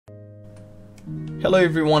Hello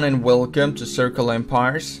everyone and welcome to Circle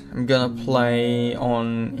Empires. I'm gonna play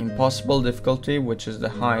on Impossible difficulty, which is the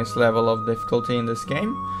highest level of difficulty in this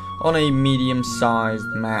game, on a medium-sized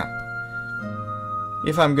map.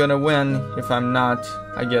 If I'm gonna win, if I'm not,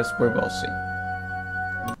 I guess we will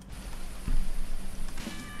see.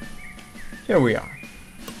 Here we are.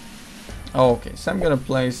 Okay, so I'm gonna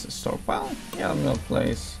place a stockpile. Yeah, I'm gonna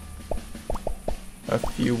place a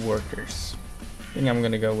few workers. I think I'm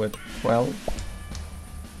gonna go with 12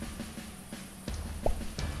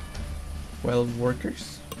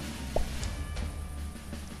 workers.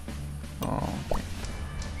 Oh, okay.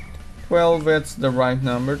 12, it's the right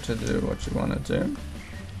number to do what you want to do.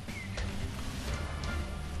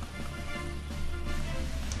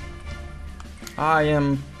 I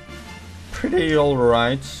am pretty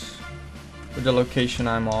alright with the location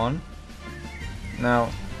I'm on. Now,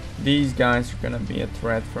 these guys are gonna be a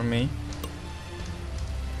threat for me.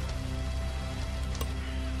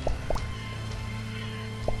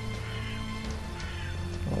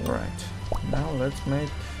 Alright, now let's make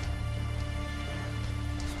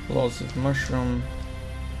explosive mushroom.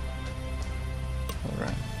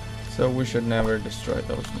 Alright, so we should never destroy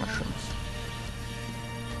those mushrooms.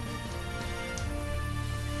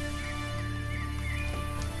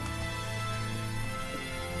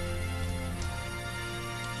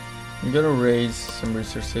 I'm gonna raise some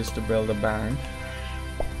resources to build a bank.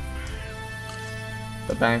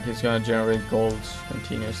 The bank is gonna generate gold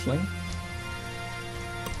continuously.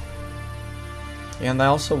 And I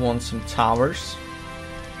also want some towers.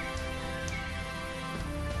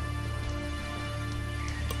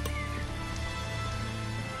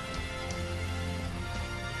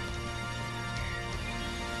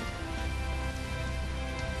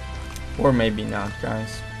 Or maybe not,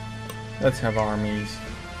 guys. Let's have armies.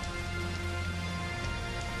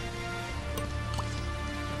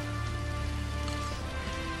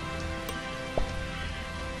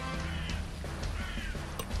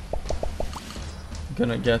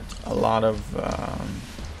 Gonna get a lot of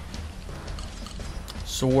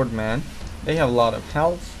swordmen. They have a lot of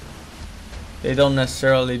health. They don't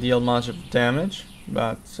necessarily deal much of damage,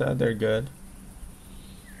 but they're good.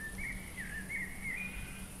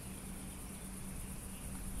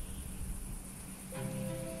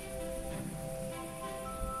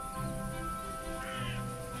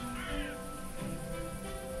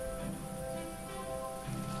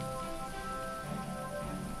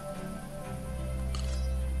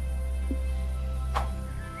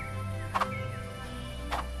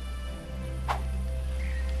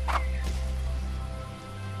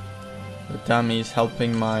 The dummy is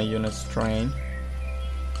helping my units train.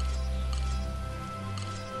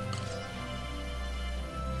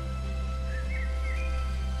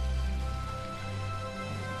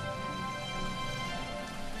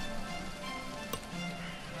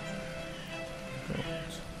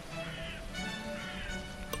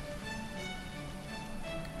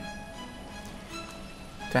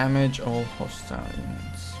 Damage all hostile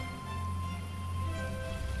units.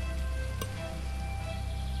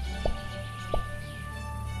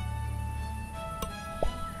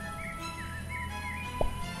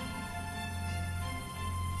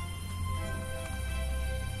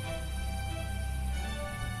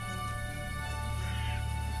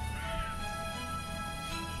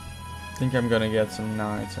 I think I'm gonna get some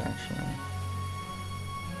knights actually.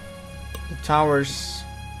 The towers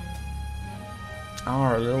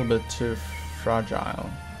are a little bit too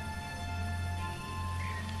fragile.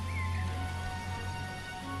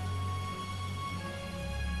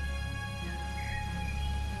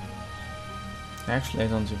 Actually, I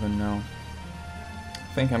don't even know.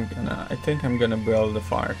 I think I'm gonna build the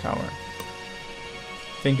fire tower.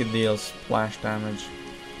 I think it deals splash damage.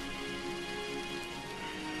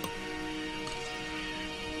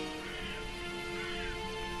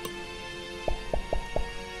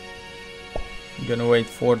 I'm gonna wait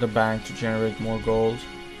for the bank to generate more gold.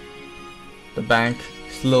 The bank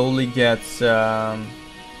slowly gets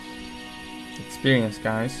experience,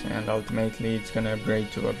 guys, and ultimately it's gonna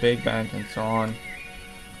upgrade to a big bank and so on.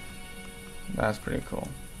 That's pretty cool.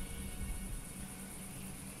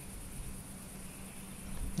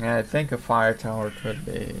 Yeah, I think a fire tower could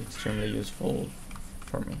be extremely useful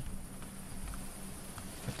for me.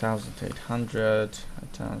 1,800,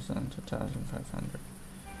 1,000, 2,500.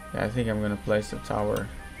 Yeah, I think I'm gonna place a tower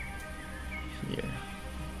here.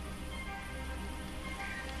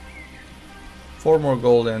 4 more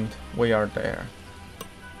gold and we are there.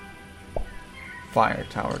 Fire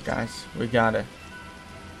tower, guys. We got it.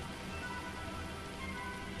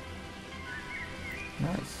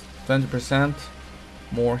 Nice. 20%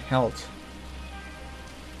 more health.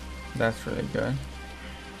 That's really good.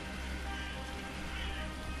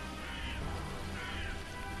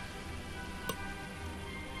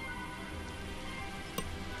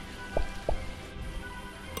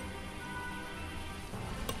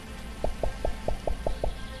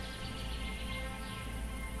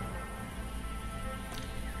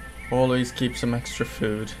 Always keep some extra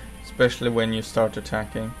food, especially when you start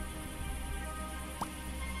attacking.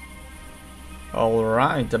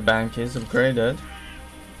 Alright, the bank is upgraded.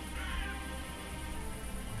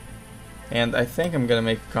 And I think I'm gonna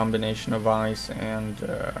make a combination of ice and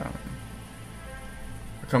a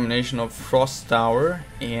combination of frost tower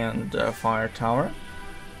and fire tower.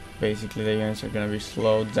 Basically the units are gonna be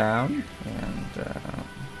slowed down and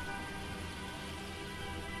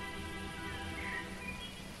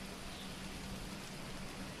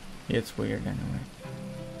it's weird anyway.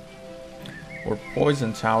 Or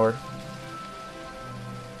poison tower.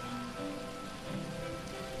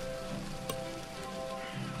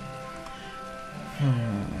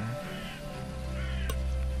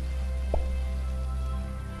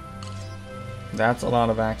 That's a lot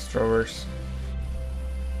of axe throwers.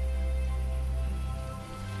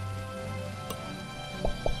 I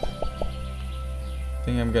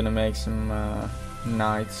think I'm gonna make some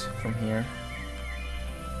knights from here.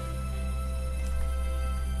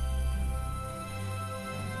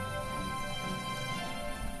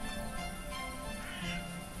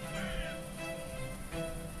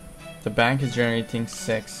 The bank is generating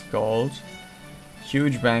 6 gold.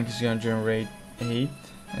 Huge bank is gonna generate 8.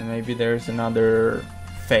 And maybe there's another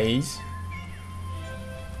phase.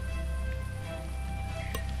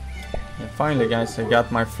 And finally guys, I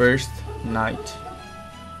got my first knight.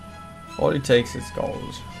 All it takes is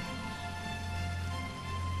gold.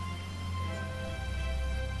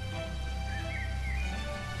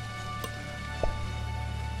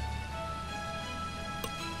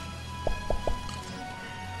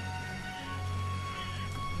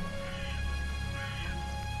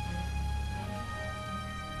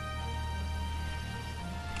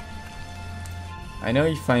 I know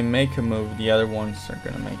if I make a move, the other ones are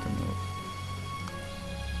gonna make a move.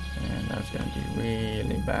 And that's gonna be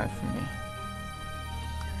really bad for me.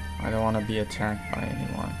 I don't wanna be attacked by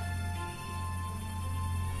anyone.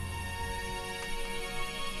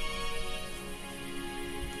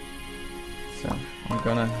 So, I'm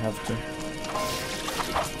gonna have to...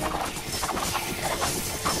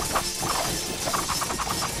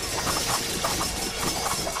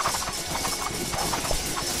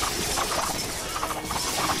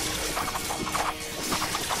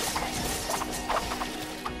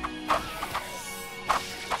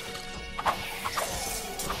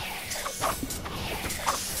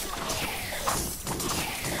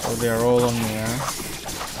 Oh, they are all on me, huh?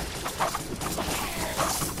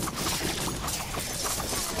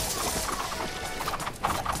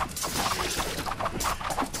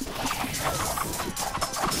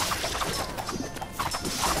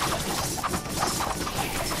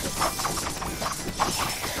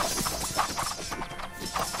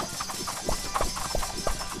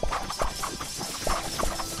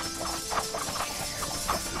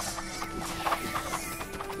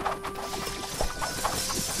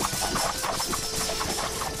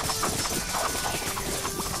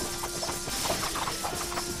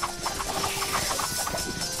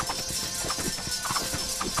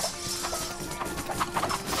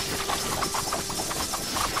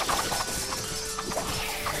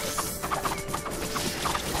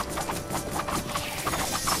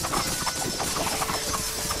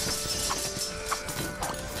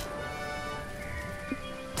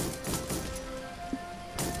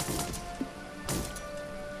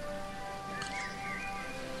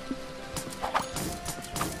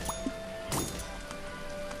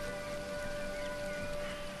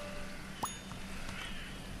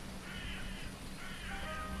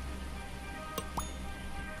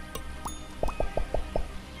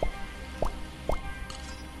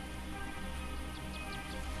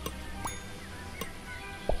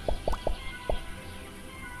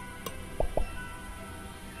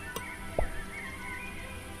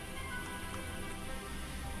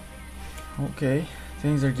 Okay,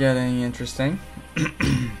 things are getting interesting.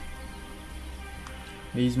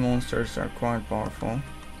 These monsters are quite powerful.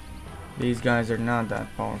 These guys are not that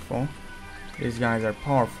powerful. These guys are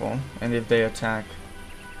powerful, and if they attack,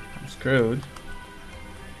 I'm screwed.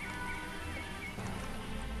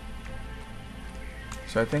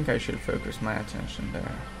 So I think I should focus my attention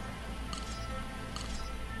there.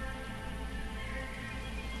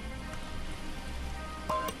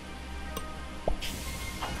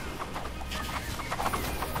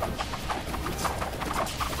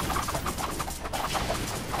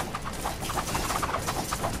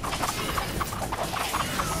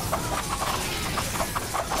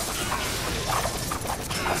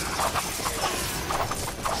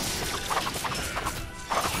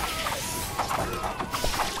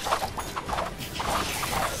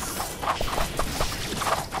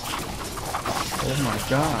 Oh my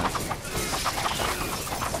god.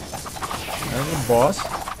 There's a boss?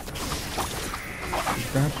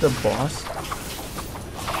 Is that the boss?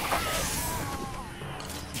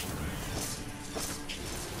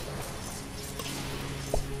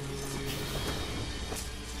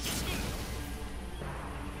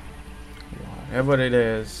 Whatever it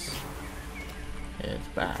is, it's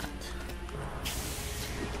bad.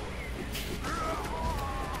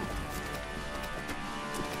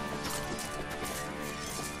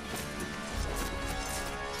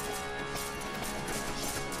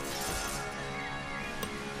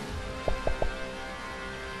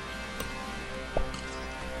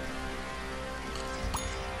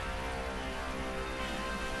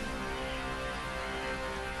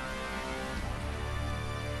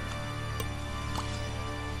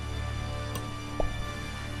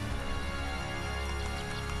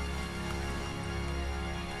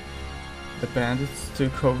 The bandits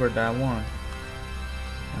took over that one.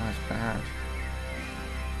 That's bad.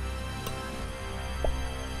 I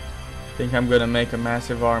think I'm gonna make a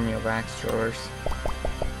massive army of axe throwers.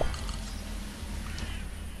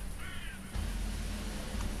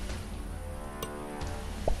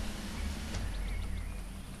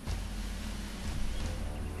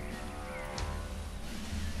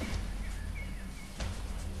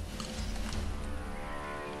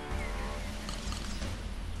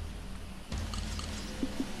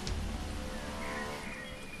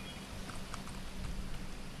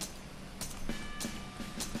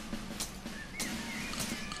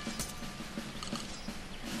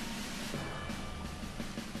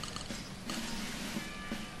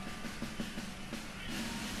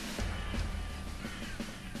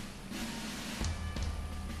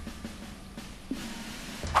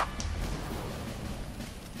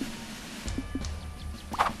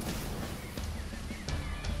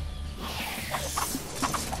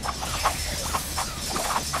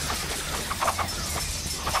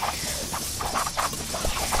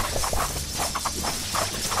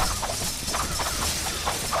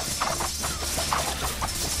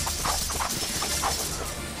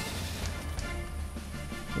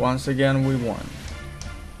 Once again, we won.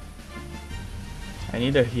 I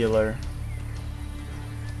need a healer,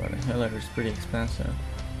 but a healer is pretty expensive.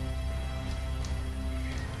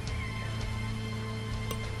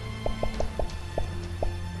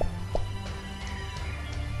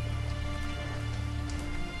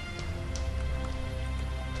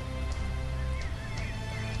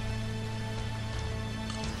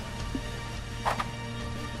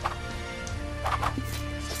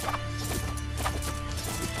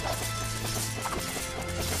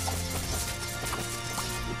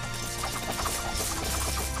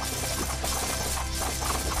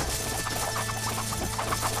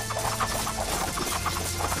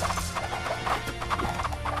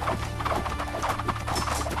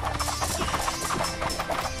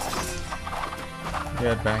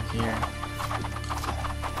 Get back here.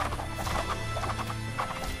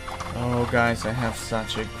 Oh guys, I have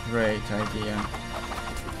such a great idea.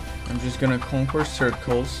 I'm just gonna conquer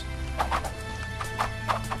circles.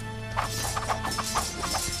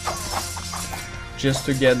 Just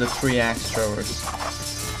to get the 3 axe throwers.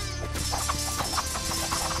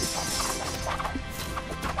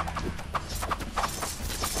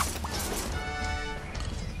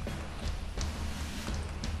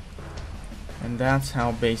 And that's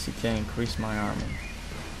how basically I increase my army.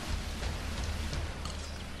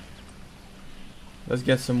 Let's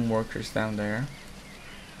get some workers down there.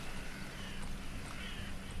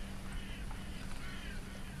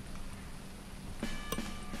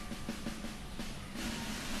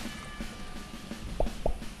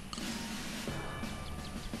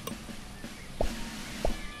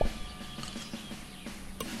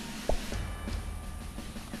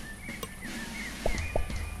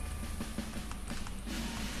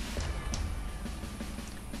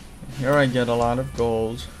 Here I get a lot of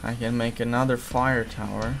gold. I can make another fire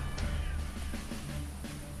tower.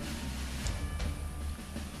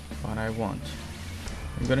 What I want.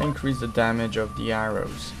 I'm gonna increase the damage of the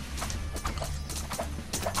arrows.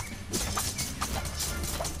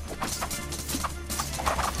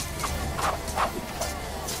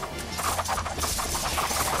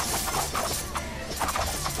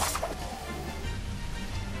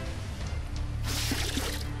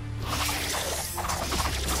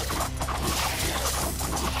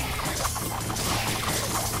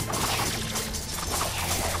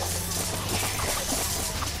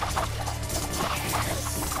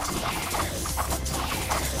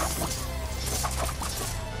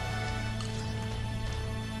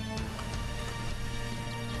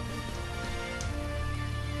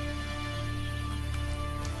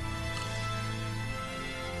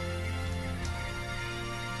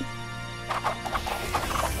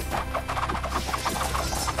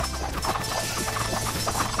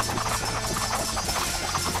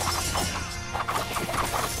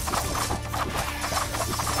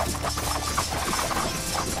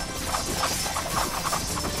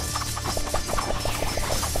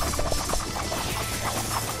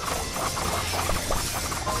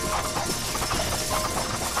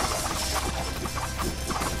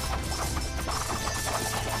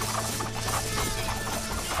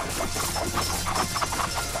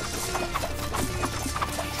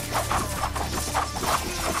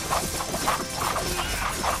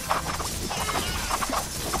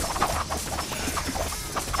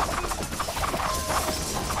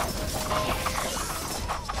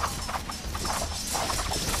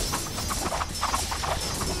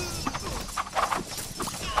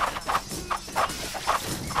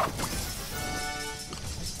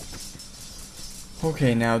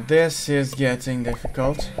 Okay, now this is getting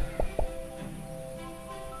difficult.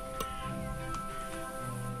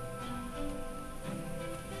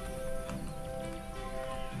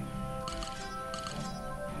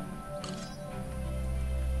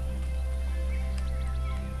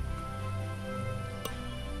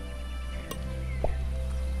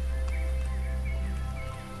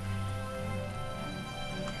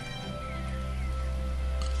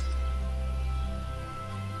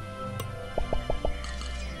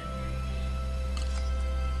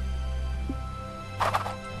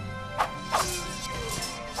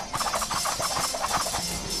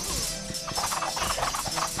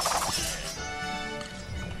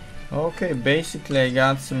 Okay, basically I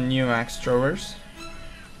got some new axe throwers.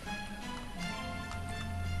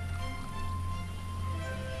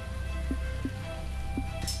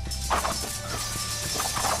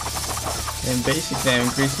 And basically I'm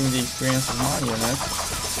increasing the experience of my units.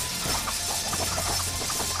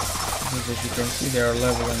 Because as you can see they are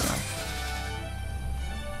leveling up.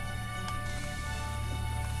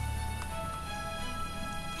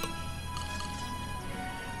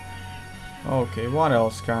 Okay, what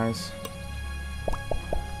else, guys?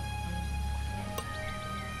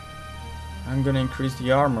 I'm gonna increase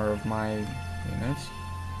the armor of my units.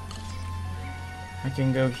 I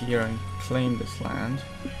can go here and claim this land.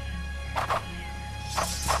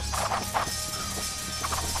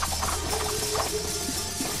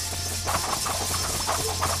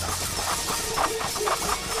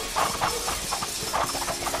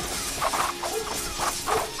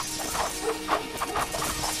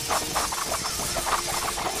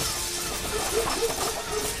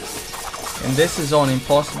 And this is on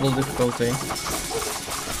impossible difficulty.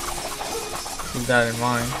 Keep that in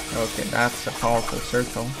mind. Okay, that's a powerful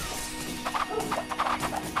circle.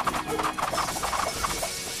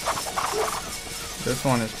 This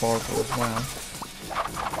one is powerful as well.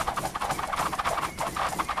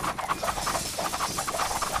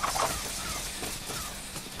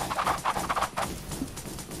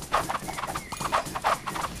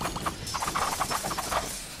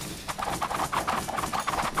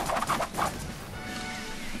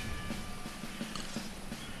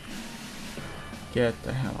 Get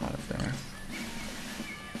the hell out of there.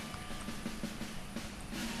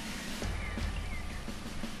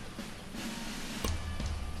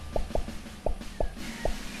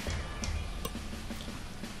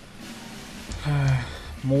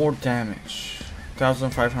 More damage.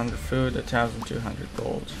 1,500 food, 1,200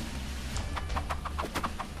 gold.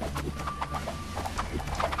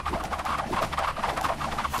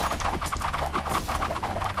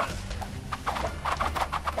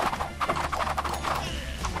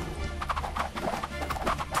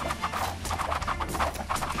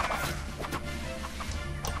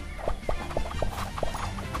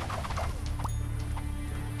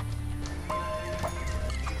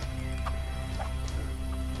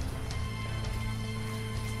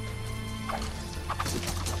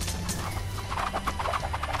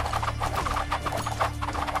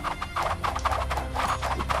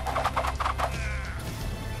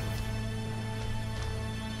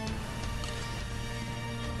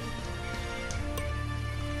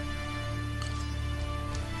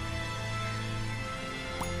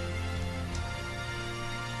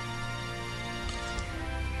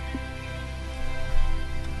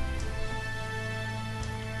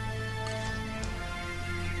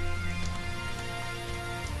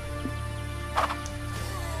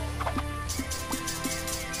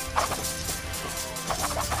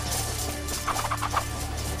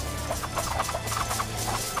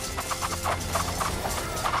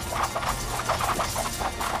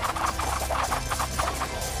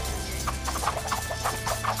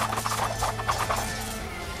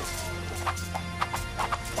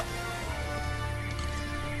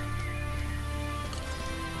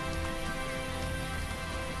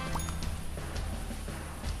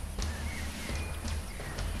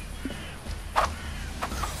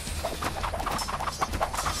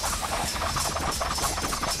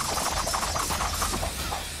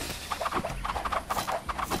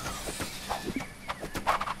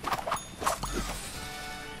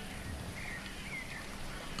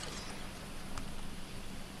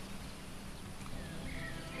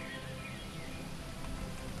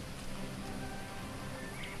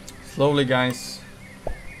 Slowly, guys.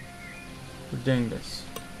 We're doing this.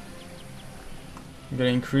 I'm gonna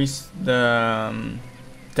increase the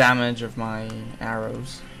damage of my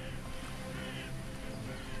arrows.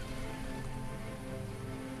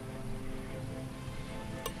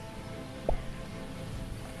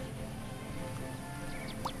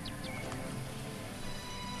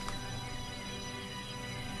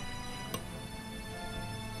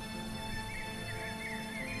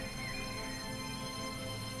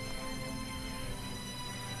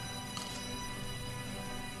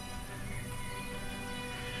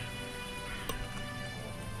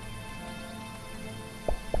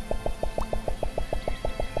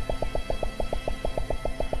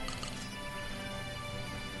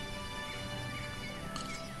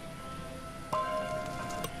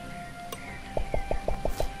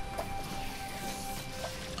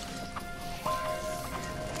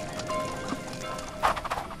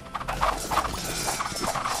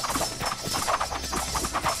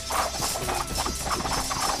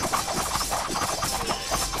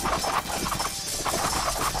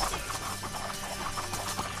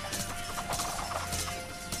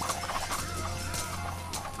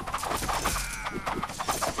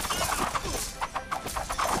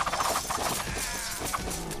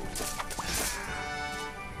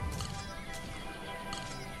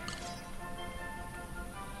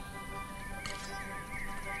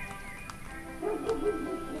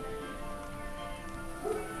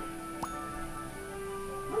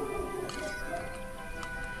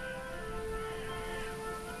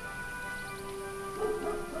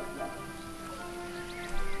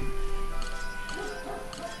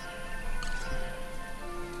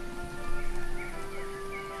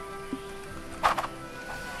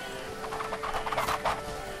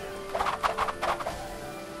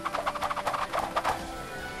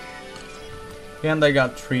 And I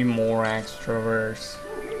got 3 more extroverts.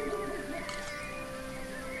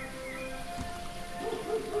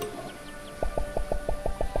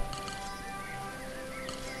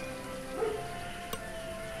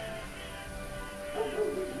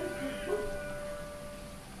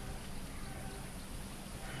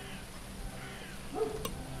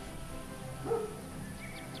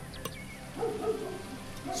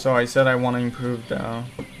 So I said I want to improve the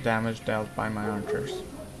damage dealt by my archers.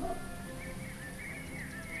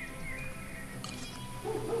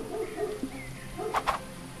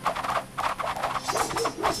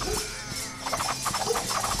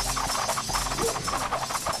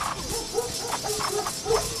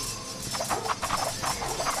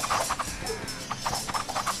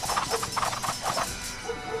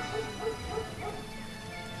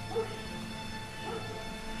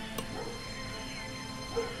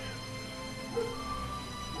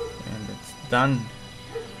 Done.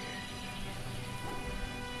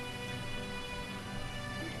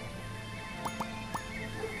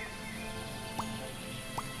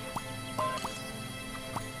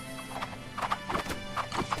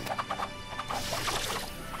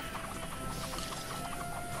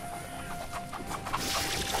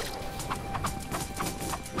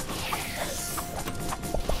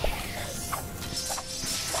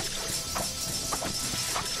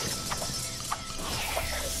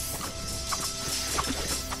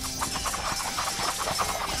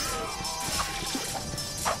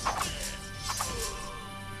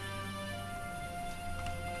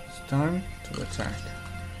 Time to attack.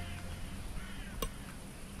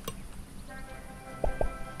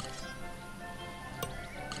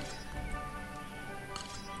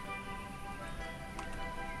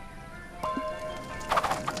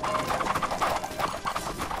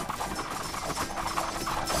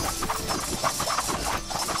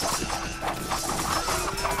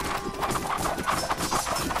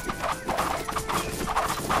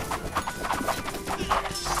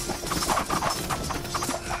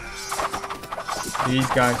 These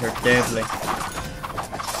guys are deadly.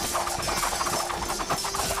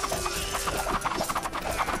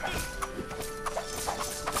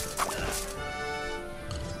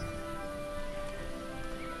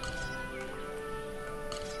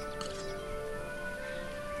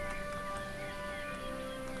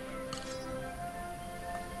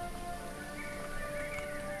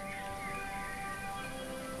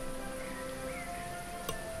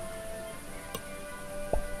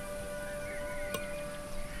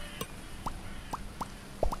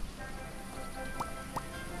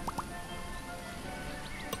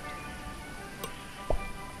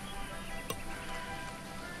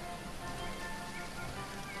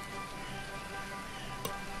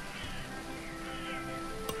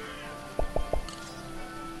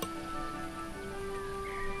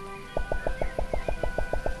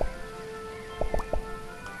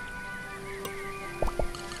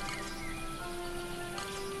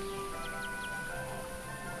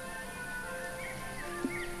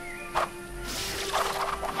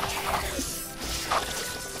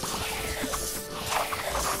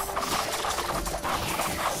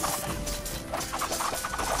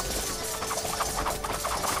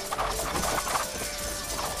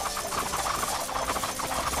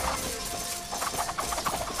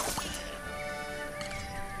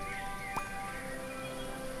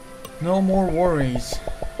 No more worries.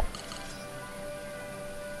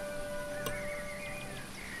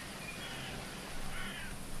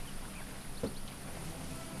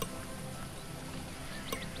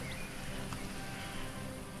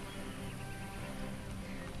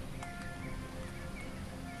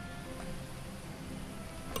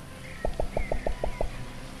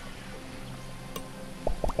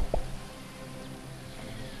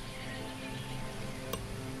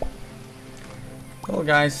 Well,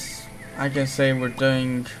 guys, I can say we're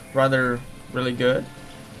doing really good.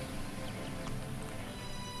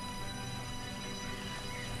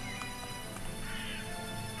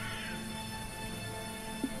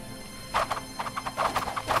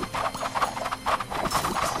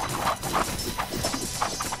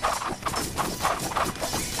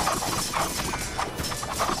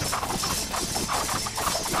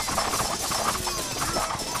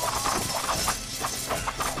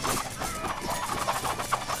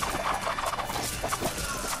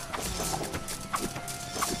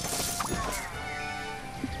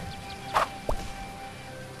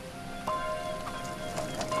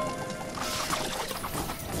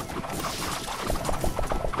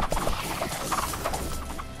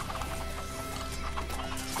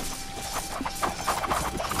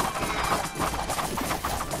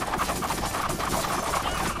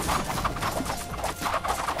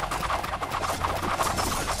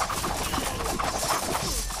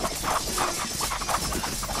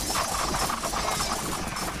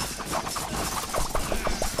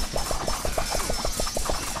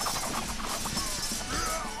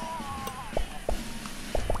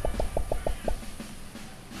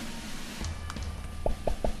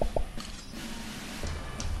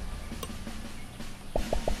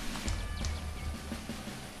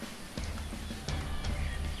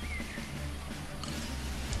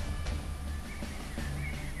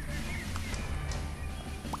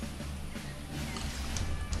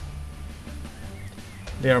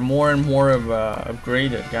 They are more and more of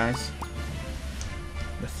upgraded, guys.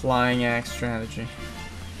 The flying axe strategy.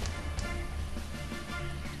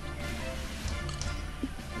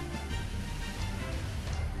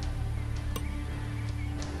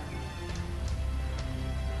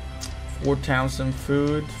 $4,000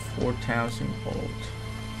 food, 4,000 gold.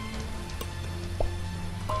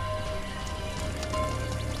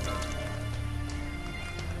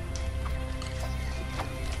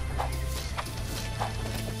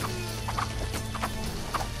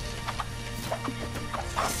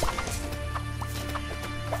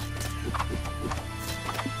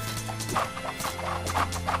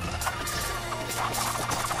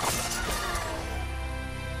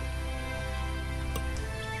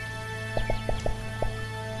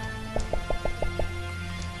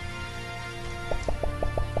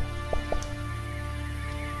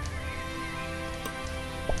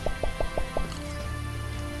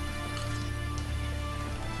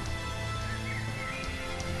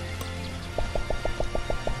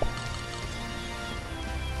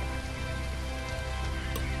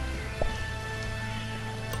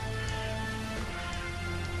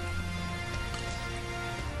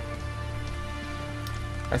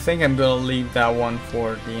 I think I'm gonna leave that one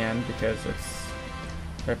for the end because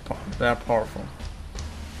they're powerful.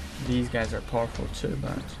 These guys are powerful too,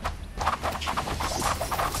 but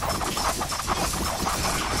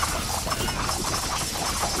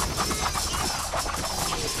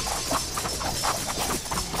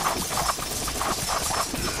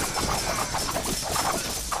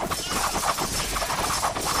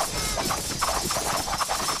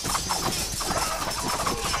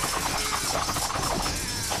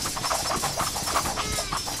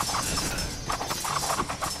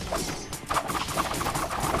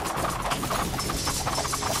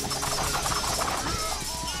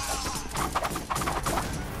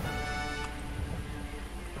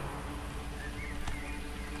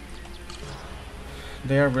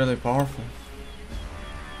they are really powerful.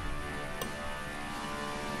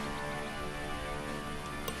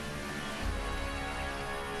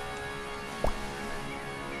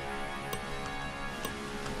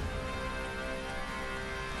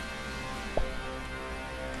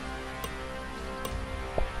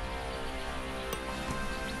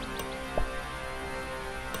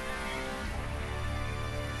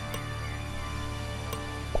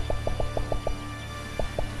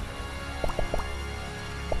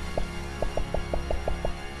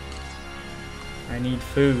 I need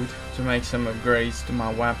food to make some upgrades to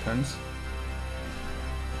my weapons.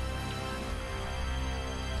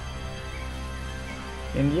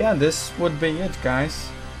 And yeah, this would be it, guys.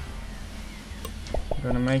 I'm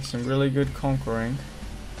gonna make some really good conquering.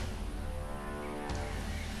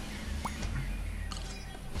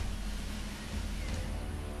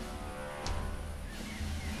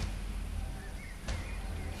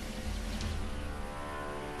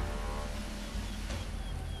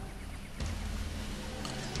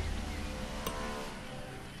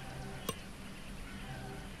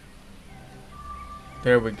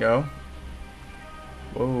 There we go.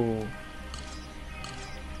 Whoa.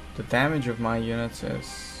 The damage of my units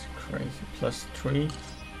is crazy. +3,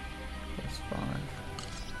 +5.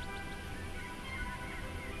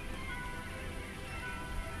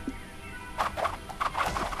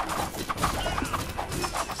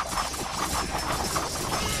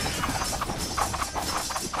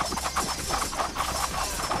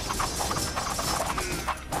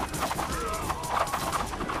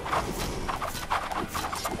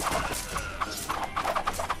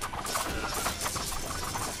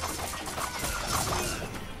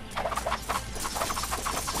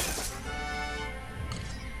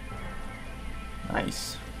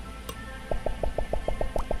 Nice.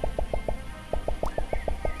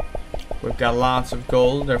 We've got lots of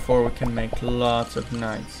gold, therefore we can make lots of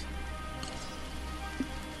knights.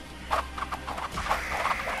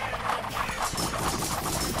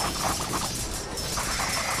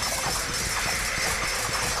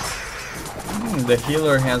 The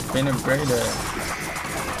healer has been upgraded.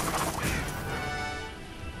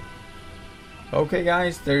 Okay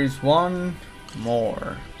guys, there's one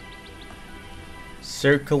more.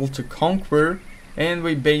 Circle to conquer, and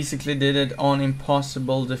we basically did it on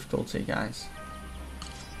impossible difficulty, guys.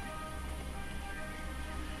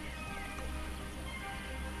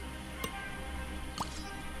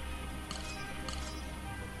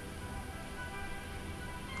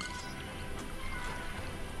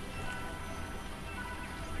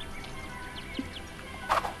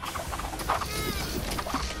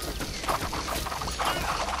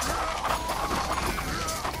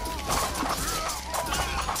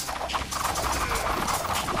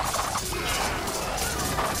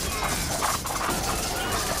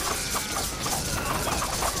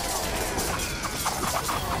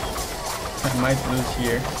 I might lose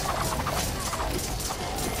here.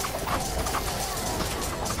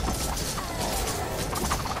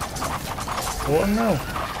 Oh no,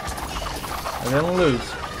 I didn't lose.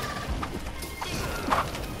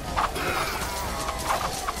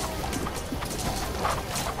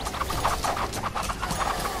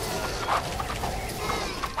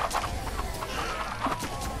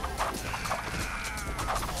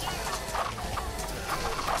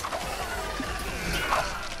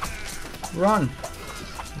 Run!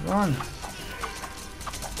 Run!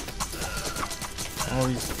 Oh,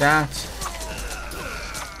 he's that.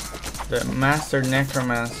 The Master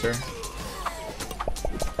Necromancer.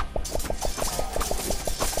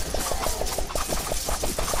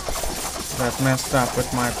 That messed up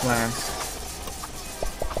with my plans.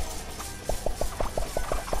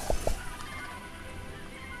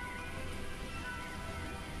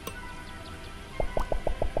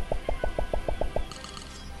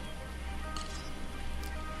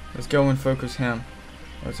 Let's go and focus him.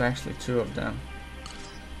 There's actually two of them.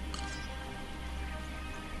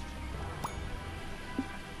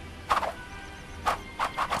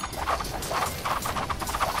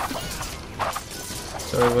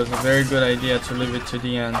 So it was a very good idea to leave it to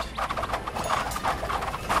the end.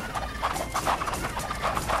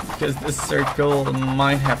 Because this circle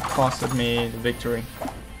might have costed me the victory.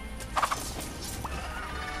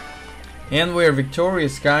 And we're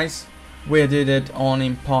victorious, guys. We did it on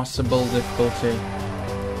impossible difficulty.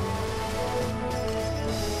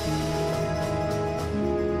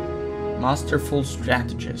 Masterful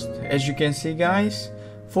strategist. As you can see, guys,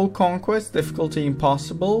 full conquest, difficulty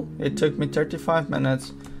impossible. It took me 35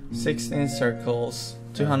 minutes, 16 circles,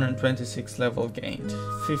 226 level gained,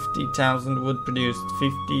 50,000 wood produced,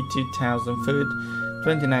 52,000 food,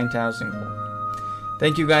 29,000 gold.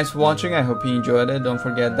 Thank you guys for watching. I hope you enjoyed it. Don't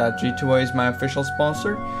forget that G2O is my official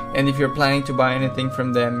sponsor, and if you're planning to buy anything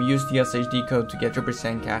from them, use the SHD code to get your %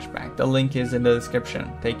 cashback. The link is in the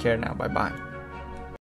description. Take care now. Bye bye.